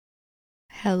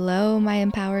Hello, my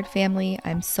empowered family.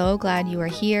 I'm so glad you are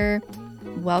here.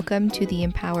 Welcome to the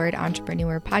Empowered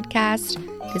Entrepreneur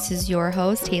Podcast. This is your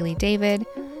host, Haley David.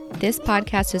 This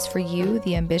podcast is for you,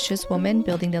 the ambitious woman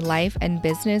building the life and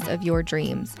business of your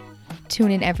dreams. Tune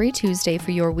in every Tuesday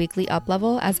for your weekly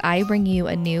up-level as I bring you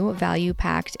a new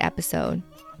value-packed episode.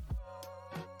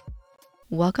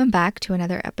 Welcome back to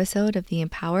another episode of the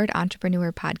Empowered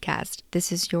Entrepreneur Podcast.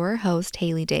 This is your host,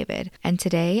 Haley David, and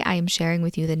today I am sharing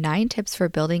with you the 9 tips for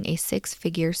building a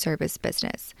 6-figure service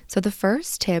business. So the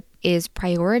first tip is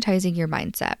prioritizing your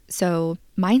mindset. So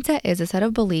mindset is a set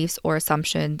of beliefs or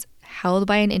assumptions held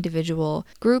by an individual,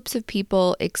 groups of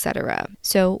people, etc.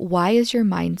 So why is your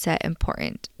mindset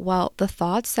important? Well, the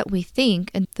thoughts that we think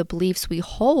and the beliefs we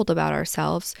hold about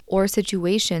ourselves or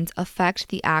situations affect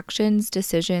the actions,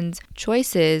 decisions,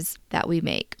 choices that we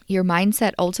make. Your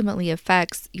mindset ultimately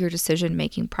affects your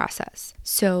decision-making process.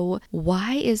 So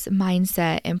why is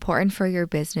mindset important for your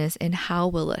business and how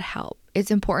will it help? It's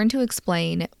important to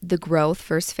explain the growth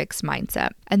versus fixed mindset.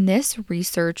 And this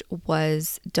research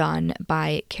was done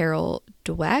by Carol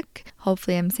Dweck.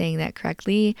 Hopefully I'm saying that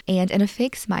correctly. And in a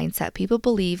fixed mindset, people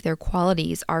believe their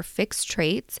qualities are fixed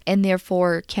traits and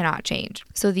therefore cannot change.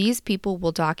 So these people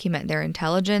will document their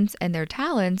intelligence and their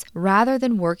talents rather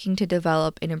than working to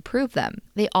develop and improve them.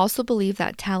 They also believe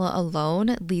that talent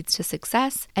alone leads to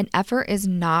success and effort is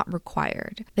not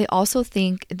required. They also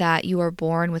think that you are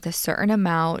born with a certain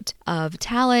amount of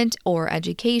talent or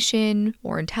education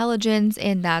or intelligence,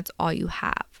 and that's all you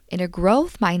have. In a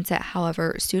growth mindset,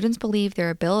 however, students believe their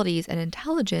abilities and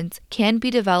intelligence can be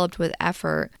developed with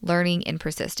effort, learning, and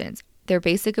persistence. Their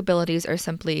basic abilities are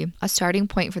simply a starting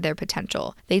point for their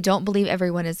potential. They don't believe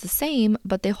everyone is the same,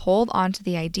 but they hold on to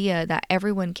the idea that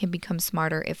everyone can become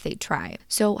smarter if they try.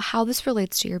 So how this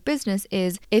relates to your business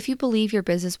is if you believe your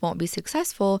business won't be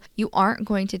successful, you aren't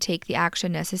going to take the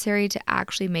action necessary to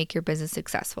actually make your business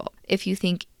successful. If you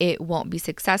think it won't be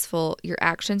successful, your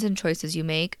actions and choices you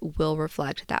make will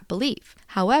reflect that belief.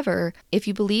 However, if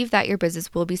you believe that your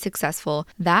business will be successful,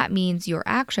 that means your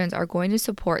actions are going to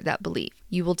support that belief.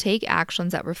 You will take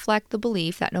actions that reflect the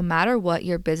belief that no matter what,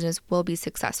 your business will be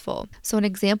successful. So an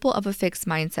example of a fixed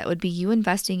mindset would be you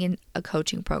investing in a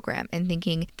coaching program and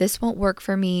thinking, this won't work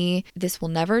for me, this will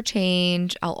never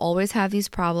change, I'll always have these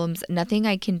problems, nothing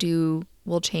I can do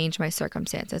will change my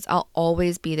circumstances. I'll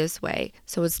always be this way.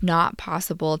 So it's not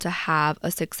possible to have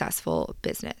a successful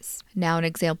business. Now, an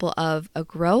example of a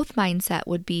growth mindset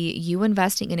would be you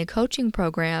investing in a coaching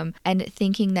program and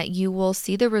thinking that you will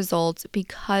see the results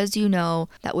because you know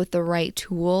that with the right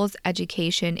tools,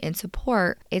 education, and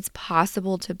support, it's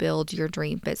possible to build your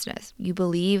dream business. You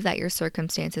believe that your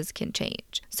circumstances can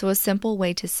change. So a simple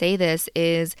way to say this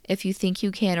is if you think you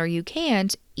can or you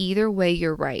can't, either way,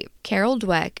 you're right. Carol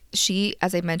Dweck, she,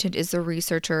 as I mentioned, is the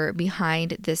researcher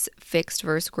behind this fixed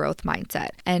versus growth mindset.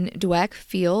 And Dweck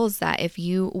feels that if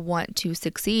you want to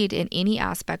succeed in any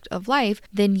aspect of life,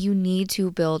 then you need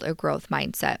to build a growth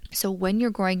mindset. So when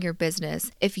you're growing your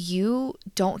business, if you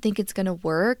don't think it's going to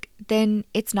work, then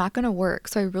it's not going to work.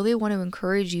 So I really want to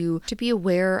encourage you to be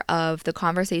aware of the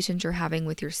conversations you're having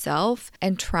with yourself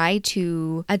and try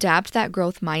to adapt that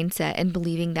growth mindset and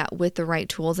believing that with the right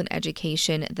tools and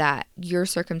education that your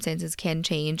circumstances can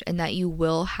change and that you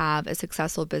will have a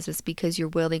successful business because you're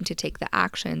willing to take the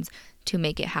actions to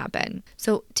make it happen.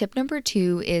 So tip number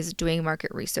 2 is doing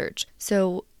market research.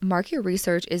 So market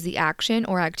research is the action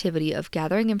or activity of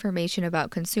gathering information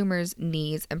about consumers'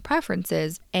 needs and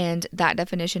preferences, and that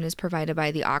definition is provided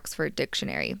by the Oxford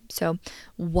Dictionary. So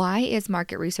why is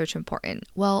market research important?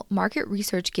 Well, market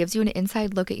research gives you an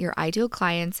inside look at your ideal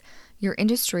clients, your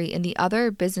industry, and the other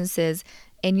businesses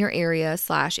in your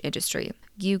area/industry.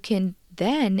 You can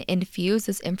then infuse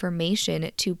this information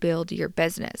to build your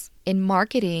business. In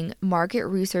marketing, market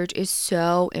research is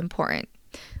so important.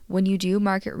 When you do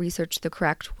market research the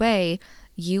correct way,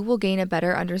 you will gain a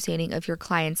better understanding of your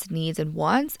clients' needs and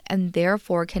wants, and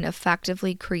therefore can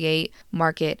effectively create,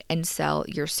 market, and sell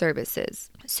your services.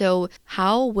 So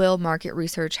how will market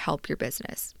research help your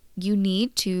business? You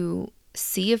need to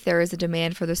see if there is a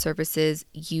demand for the services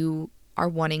you are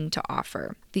wanting to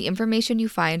offer. The information you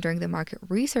find during the market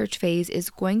research phase is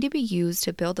going to be used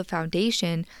to build the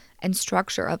foundation and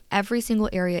structure of every single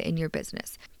area in your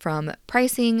business, from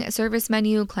pricing, service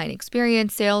menu, client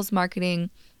experience, sales, marketing,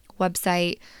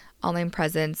 website, online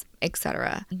presence,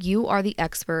 etc. You are the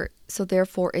expert, so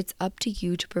therefore it's up to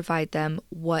you to provide them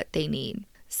what they need.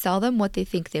 Sell them what they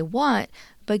think they want,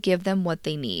 but give them what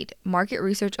they need. Market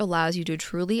research allows you to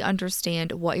truly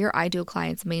understand what your ideal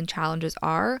client's main challenges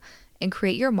are and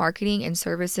create your marketing and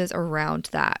services around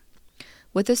that.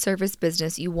 With a service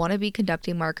business, you want to be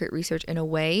conducting market research in a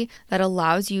way that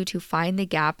allows you to find the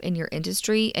gap in your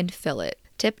industry and fill it.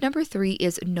 Tip number 3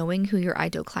 is knowing who your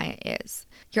ideal client is.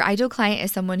 Your ideal client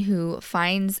is someone who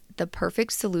finds the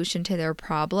perfect solution to their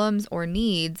problems or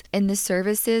needs in the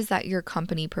services that your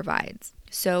company provides.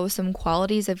 So some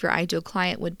qualities of your ideal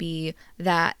client would be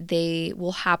that they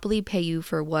will happily pay you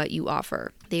for what you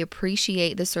offer. They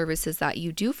appreciate the services that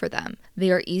you do for them. They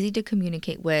are easy to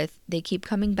communicate with, they keep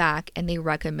coming back, and they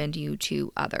recommend you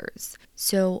to others.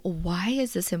 So why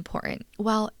is this important?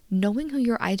 Well, knowing who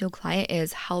your ideal client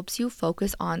is helps you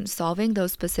focus on solving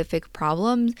those specific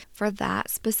problems for that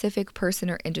specific person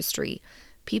or industry.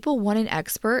 People want an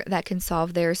expert that can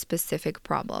solve their specific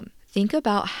problem. Think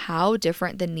about how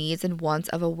different the needs and wants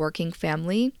of a working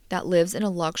family that lives in a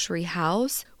luxury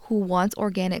house who wants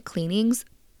organic cleanings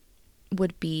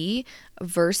would be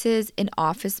versus an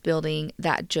office building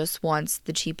that just wants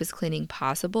the cheapest cleaning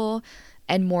possible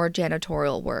and more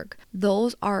janitorial work.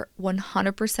 Those are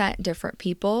 100% different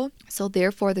people. So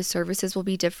therefore, the services will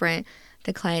be different,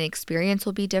 the client experience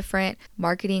will be different,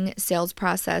 marketing, sales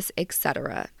process,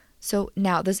 etc. So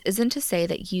now this isn't to say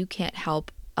that you can't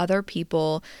help other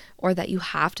people or that you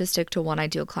have to stick to one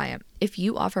ideal client. If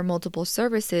you offer multiple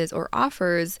services or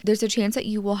offers, there's a chance that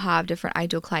you will have different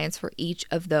ideal clients for each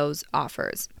of those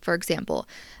offers. For example,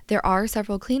 there are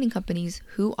several cleaning companies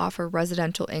who offer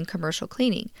residential and commercial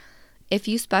cleaning. If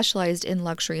you specialized in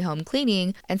luxury home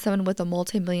cleaning and someone with a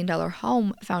multi-million-dollar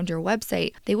home found your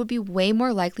website, they would be way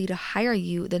more likely to hire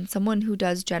you than someone who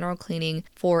does general cleaning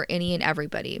for any and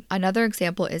everybody. Another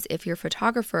example is if you're a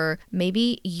photographer,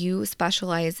 maybe you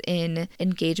specialize in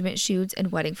engagement shoots and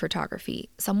wedding photography.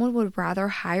 Someone would rather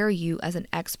hire you as an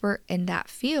expert in that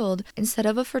field instead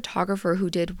of a photographer who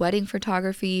did wedding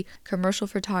photography, commercial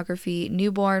photography,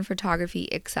 newborn photography,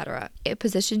 etc. It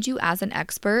positions you as an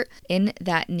expert in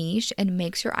that niche and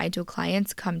makes your ideal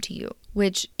clients come to you,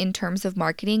 which in terms of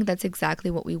marketing, that's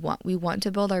exactly what we want. We want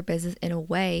to build our business in a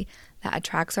way that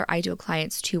attracts our ideal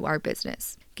clients to our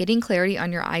business. Getting clarity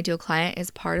on your ideal client is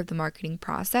part of the marketing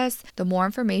process. The more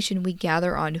information we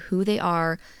gather on who they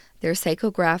are, their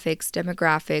psychographics,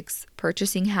 demographics,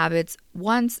 purchasing habits,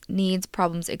 wants, needs,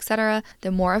 problems, etc.,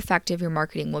 the more effective your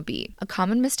marketing will be. A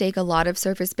common mistake a lot of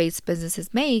service-based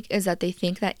businesses make is that they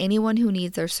think that anyone who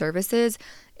needs their services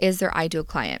is their ideal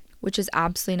client, which is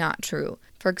absolutely not true.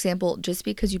 For example, just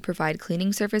because you provide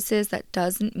cleaning services, that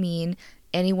doesn't mean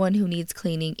anyone who needs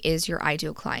cleaning is your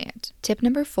ideal client. Tip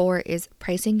number 4 is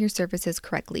pricing your services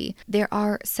correctly. There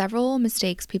are several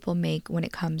mistakes people make when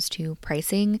it comes to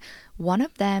pricing. One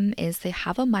of them is they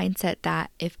have a mindset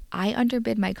that if I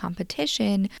underbid my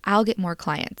competition, I'll get more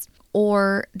clients.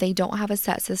 Or they don't have a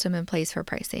set system in place for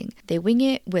pricing. They wing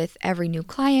it with every new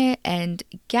client and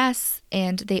guess,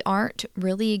 and they aren't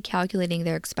really calculating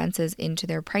their expenses into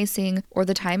their pricing or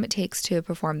the time it takes to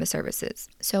perform the services.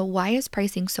 So why is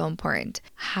pricing so important?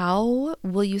 How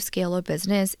will you scale a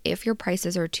business if your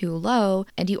prices are too low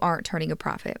and you aren't turning a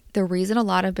profit? The reason a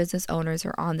lot of business owners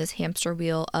are on this hamster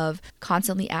wheel of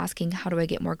constantly asking, how do I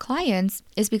get more clients,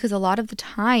 is because a lot of the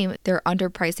time they're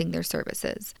underpricing their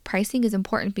services. Pricing is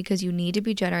important because you need to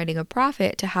be generating a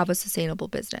profit to have a sustainable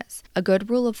business. A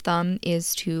good rule of thumb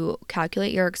is to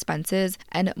calculate your expenses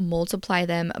and multiply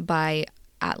them by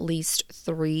at least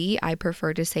 3. I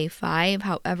prefer to say 5.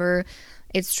 However,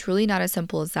 it's truly not as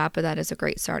simple as that, but that is a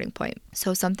great starting point.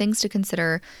 So some things to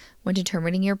consider when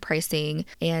determining your pricing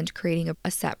and creating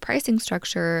a set pricing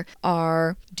structure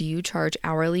are, do you charge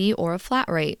hourly or a flat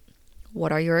rate?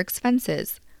 What are your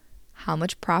expenses? How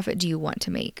much profit do you want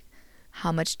to make?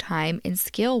 How much time and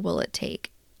skill will it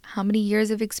take? How many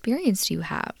years of experience do you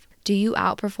have? Do you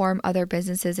outperform other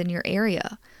businesses in your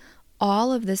area?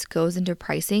 All of this goes into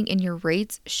pricing, and your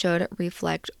rates should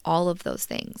reflect all of those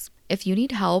things. If you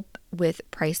need help with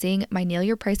pricing, my Nail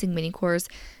Your Pricing mini course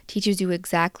teaches you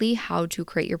exactly how to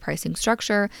create your pricing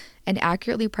structure and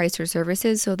accurately price your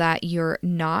services so that you're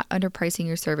not underpricing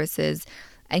your services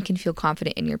and can feel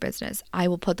confident in your business. I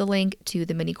will put the link to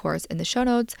the mini course in the show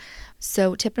notes.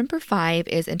 So tip number 5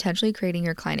 is intentionally creating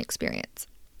your client experience.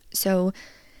 So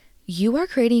you are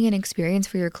creating an experience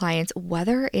for your clients,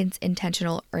 whether it's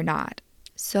intentional or not.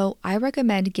 So I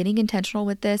recommend getting intentional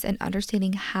with this and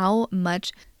understanding how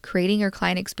much creating your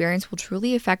client experience will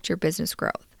truly affect your business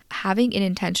growth. Having an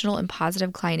intentional and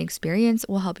positive client experience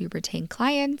will help you retain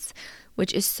clients,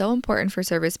 which is so important for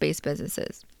service-based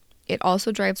businesses. It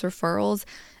also drives referrals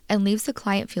and leaves the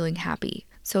client feeling happy.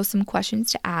 So some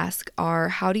questions to ask are,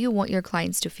 how do you want your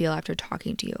clients to feel after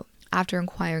talking to you? After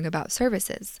inquiring about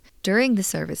services? During the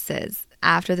services?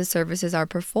 After the services are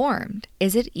performed?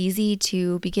 Is it easy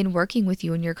to begin working with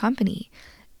you and your company?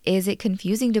 Is it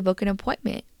confusing to book an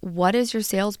appointment? What is your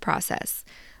sales process?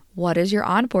 What is your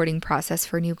onboarding process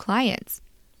for new clients?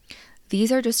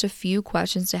 These are just a few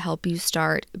questions to help you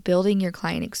start building your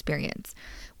client experience.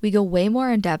 We go way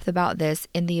more in depth about this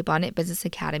in the Abundant Business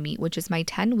Academy, which is my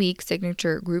 10-week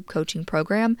signature group coaching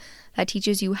program that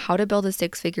teaches you how to build a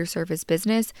 6-figure service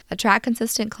business, attract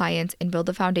consistent clients, and build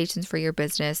the foundations for your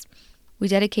business. We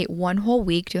dedicate one whole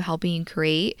week to helping you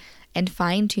create and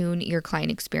fine-tune your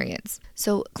client experience.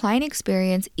 So client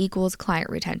experience equals client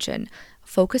retention.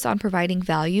 Focus on providing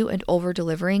value and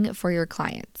over-delivering for your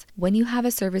clients. When you have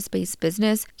a service-based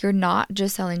business, you're not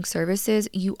just selling services,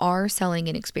 you are selling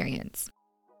an experience.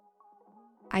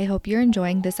 I hope you're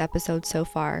enjoying this episode so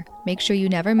far. Make sure you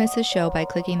never miss a show by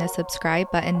clicking the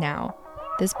subscribe button now.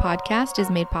 This podcast is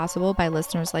made possible by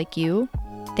listeners like you.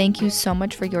 Thank you so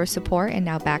much for your support, and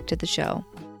now back to the show.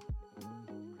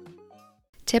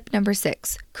 Tip number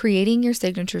 6, creating your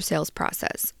signature sales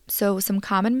process. So some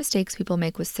common mistakes people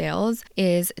make with sales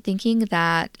is thinking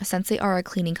that since they are a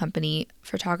cleaning company,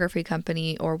 photography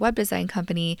company, or web design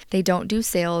company, they don't do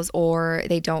sales or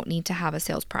they don't need to have a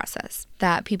sales process,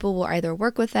 that people will either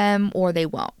work with them or they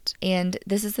won't. And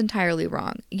this is entirely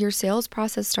wrong. Your sales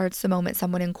process starts the moment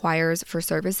someone inquires for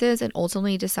services and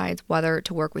ultimately decides whether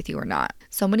to work with you or not.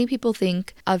 So many people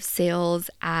think of sales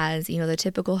as, the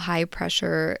typical high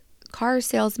pressure car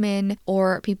salesmen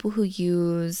or people who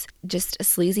use just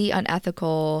sleazy,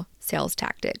 unethical sales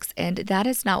tactics. And that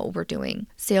is not what we're doing.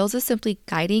 Sales is simply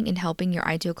guiding and helping your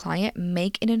ideal client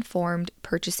make an informed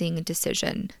purchasing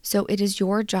decision. So it is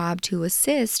your job to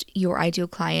assist your ideal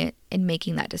client in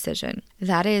making that decision.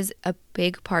 That is a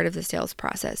big part of the sales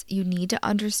process. You need to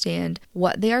understand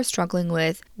what they are struggling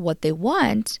with, what they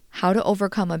want, how to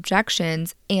overcome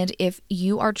objections, and if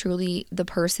you are truly the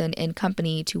person and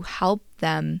company to help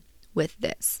them with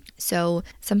this. So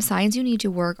some signs you need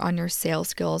to work on your sales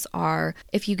skills are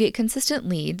if you get consistent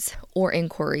leads or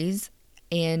inquiries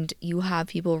and you have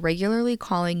people regularly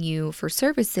calling you for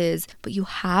services, but you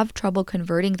have trouble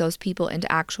converting those people into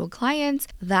actual clients,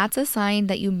 that's a sign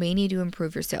that you may need to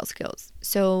improve your sales skills.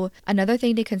 So another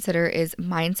thing to consider is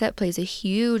mindset plays a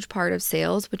huge part of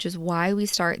sales, which is why we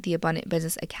start the Abundant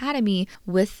Business Academy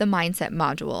with the mindset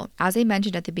module. As I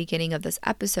mentioned at the beginning of this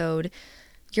episode,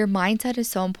 your mindset is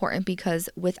so important because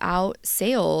without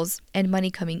sales and money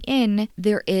coming in,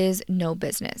 there is no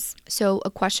business. So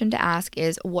a question to ask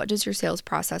is, what does your sales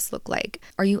process look like?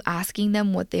 Are you asking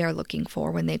them what they are looking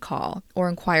for when they call or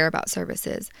inquire about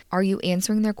services? Are you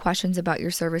answering their questions about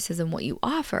your services and what you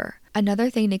offer? Another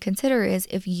thing to consider is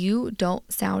if you don't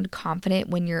sound confident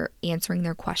when you're answering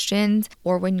their questions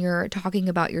or when you're talking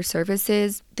about your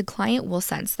services, the client will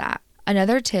sense that.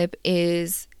 Another tip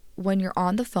is when you're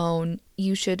on the phone,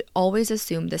 you should always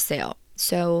assume the sale.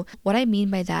 So what I mean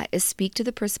by that is speak to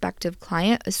the prospective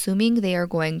client, assuming they are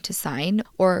going to sign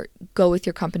or go with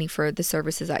your company for the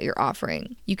services that you're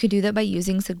offering. You can do that by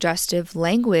using suggestive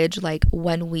language like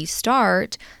when we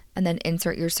start, and then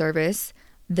insert your service.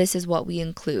 This is what we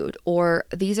include, or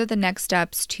these are the next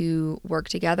steps to work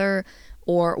together,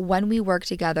 or when we work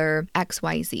together,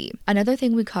 XYZ. Another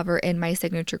thing we cover in my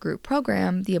signature group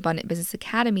program, the Abundant Business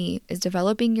Academy, is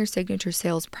developing your signature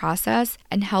sales process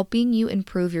and helping you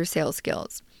improve your sales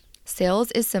skills.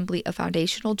 Sales is simply a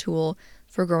foundational tool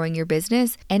for growing your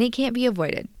business, and it can't be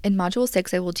avoided. In Module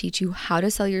 6, I will teach you how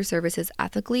to sell your services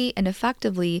ethically and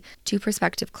effectively to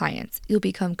prospective clients. You'll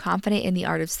become confident in the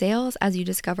art of sales as you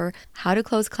discover how to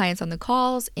close clients on the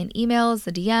calls, in emails,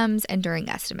 the DMs, and during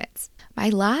estimates. My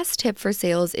last tip for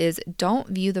sales is don't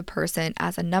view the person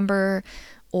as a number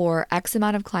or X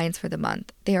amount of clients for the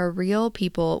month. They are real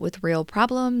people with real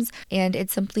problems, and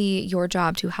it's simply your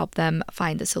job to help them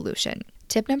find the solution.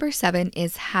 Tip number 7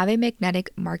 is have a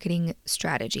magnetic marketing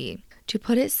strategy. To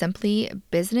put it simply,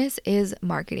 business is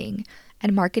marketing,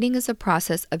 and marketing is a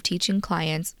process of teaching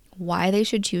clients why they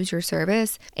should choose your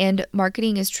service, and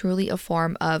marketing is truly a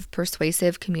form of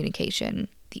persuasive communication.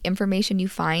 The information you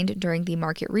find during the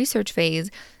market research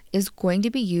phase is going to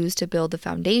be used to build the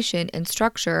foundation and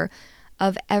structure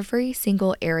of every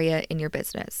single area in your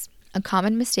business. A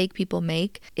common mistake people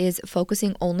make is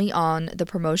focusing only on the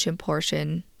promotion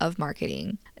portion of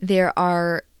marketing. There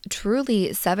are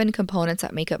truly 7 components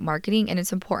that make up marketing, and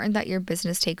it's important that your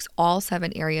business takes all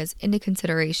 7 areas into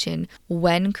consideration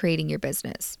when creating your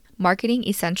business. Marketing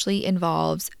essentially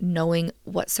involves knowing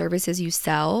what services you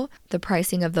sell, the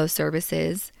pricing of those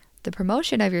services, the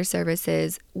promotion of your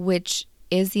services, which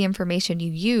is the information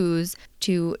you use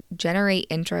to generate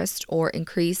interest or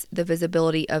increase the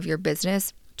visibility of your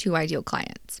business to ideal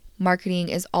clients. Marketing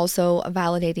is also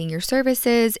validating your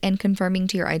services and confirming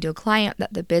to your ideal client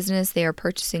that the business they are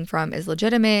purchasing from is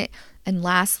legitimate And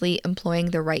lastly,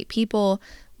 employing the right people,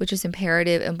 which is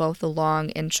imperative in both the long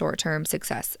and short-term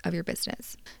success of your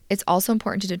business. It's also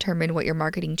important to determine what your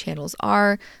marketing channels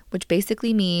are, which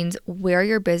basically means where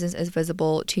your business is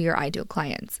visible to your ideal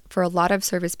clients. For a lot of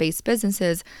service-based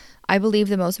businesses, I believe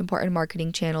the most important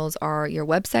marketing channels are your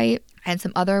website, and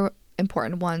some other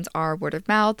important ones are word of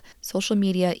mouth, social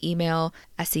media, email,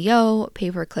 SEO,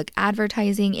 pay-per-click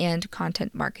advertising, and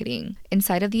content marketing.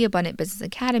 Inside of the Abundant Business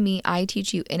Academy, I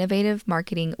teach you Innovative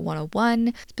Marketing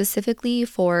 101 specifically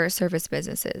for service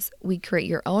businesses. We create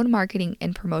your own marketing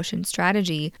and promotion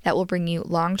strategy that will bring you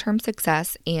long-term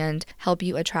success and help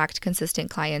you attract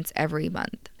consistent clients every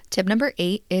month. Tip number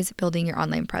 8 is building your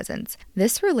online presence.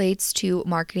 This relates to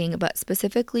marketing, but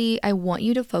specifically, I want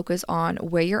you to focus on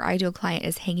where your ideal client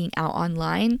is hanging out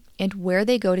online and where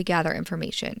they go to gather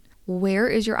information. Where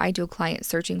is your ideal client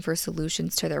searching for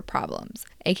solutions to their problems,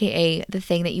 aka the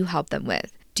thing that you help them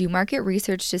with? Do market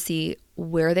research to see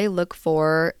where they look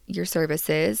for your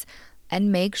services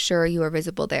and make sure you are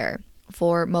visible there.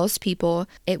 For most people,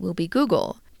 it will be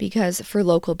Google. Because for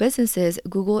local businesses,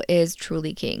 Google is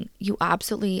truly king. You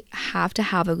absolutely have to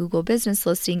have a Google business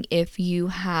listing if you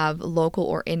have local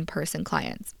or in-person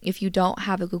clients. If you don't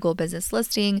have a Google business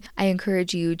listing, I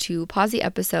encourage you to pause the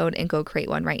episode and go create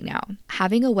one right now.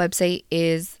 Having a website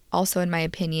is also, in my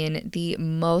opinion, the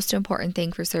most important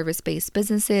thing for service-based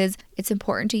businesses. It's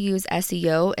important to use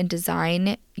SEO and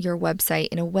design your website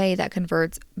in a way that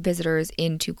converts visitors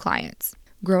into clients.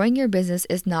 Growing your business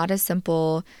is not as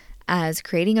simple as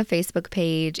creating a Facebook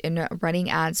page and running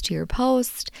ads to your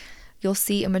post. You'll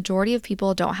see a majority of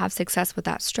people don't have success with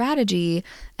that strategy,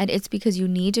 and it's because you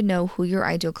need to know who your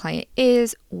ideal client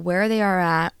is, where they are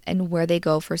at, and where they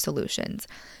go for solutions.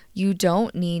 You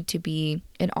don't need to be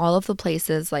in all of the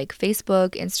places like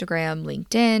Facebook, Instagram,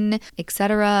 LinkedIn,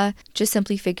 etc. Just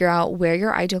simply figure out where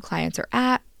your ideal clients are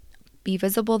at, be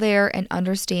visible there, and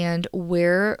understand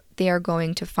where they are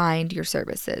going to find your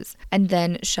services, and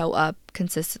then show up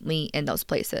consistently in those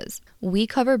places. We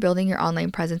cover building your online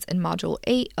presence in Module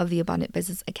 8 of the Abundant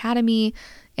Business Academy,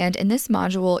 and in this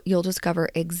module, you'll discover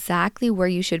exactly where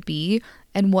you should be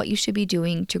and what you should be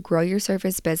doing to grow your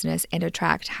service business and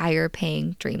attract higher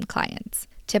paying dream clients.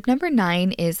 Tip number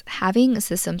 9 is having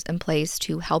systems in place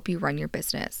to help you run your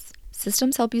business.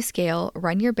 Systems help you scale,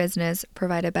 run your business,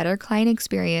 provide a better client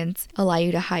experience, allow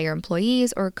you to hire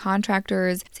employees or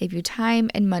contractors, save you time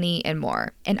and money, and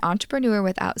more. An entrepreneur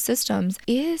without systems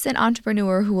is an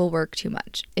entrepreneur who will work too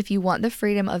much. If you want the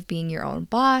freedom of being your own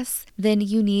boss, then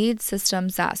you need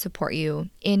systems that support you.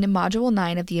 In Module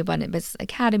 9 of the Abundant Business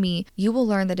Academy, you will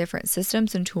learn the different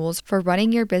systems and tools for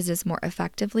running your business more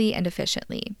effectively and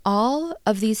efficiently. All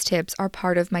of these tips are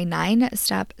part of my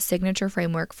 9-step signature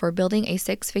framework for building a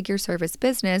 6-figure service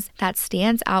business that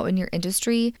stands out in your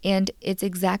industry, and it's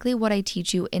exactly what I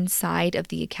teach you inside of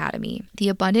the Academy. The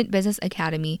Abundant Business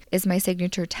Academy is my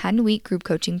signature 10-week group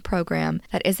coaching program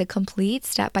that is a complete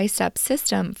step-by-step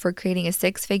system for creating a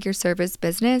 6-figure service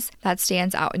business that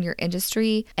stands out in your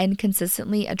industry and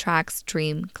consistently attracts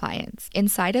dream clients.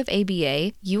 Inside of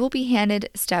ABA, you will be handed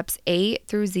steps A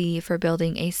through Z for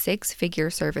building a 6-figure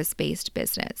service-based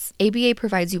business. ABA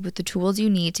provides you with the tools you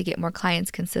need to get more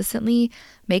clients consistently,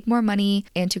 make more money,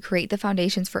 and to create the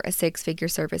foundations for a 6-figure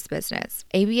service business.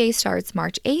 ABA starts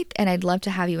March 8th, and I'd love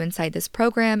to have you inside this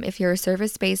program if you're a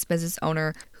service-based business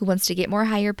owner who wants to get more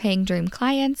higher paying dream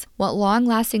clients, want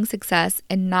long-lasting success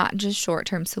and not just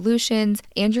short-term solutions,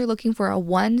 and you're looking for a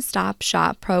one-stop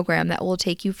shop program that will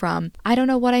take you from, I don't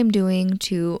know what I'm doing,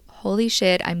 to holy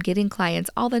shit, I'm getting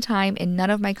clients all the time and none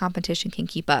of my competition can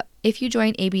keep up. If you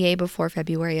join ABA before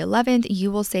February 11th,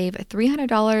 you will save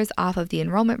 $300 off of the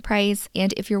enrollment price.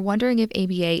 And if you're wondering if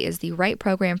ABA is the right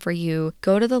program for you,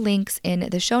 go to the links in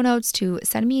the show notes to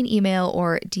send me an email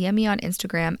or DM me on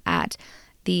Instagram at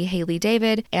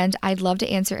 @TheHaileyDavid, and I'd love to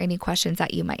answer any questions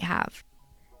that you might have.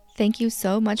 Thank you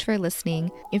so much for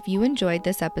listening. If you enjoyed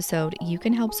this episode, you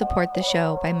can help support the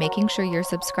show by making sure you're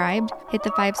subscribed, hit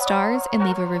the 5 stars, and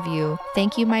leave a review.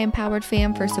 Thank you, my Empowered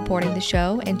fam, for supporting the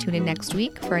show, and tune in next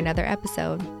week for another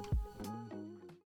episode.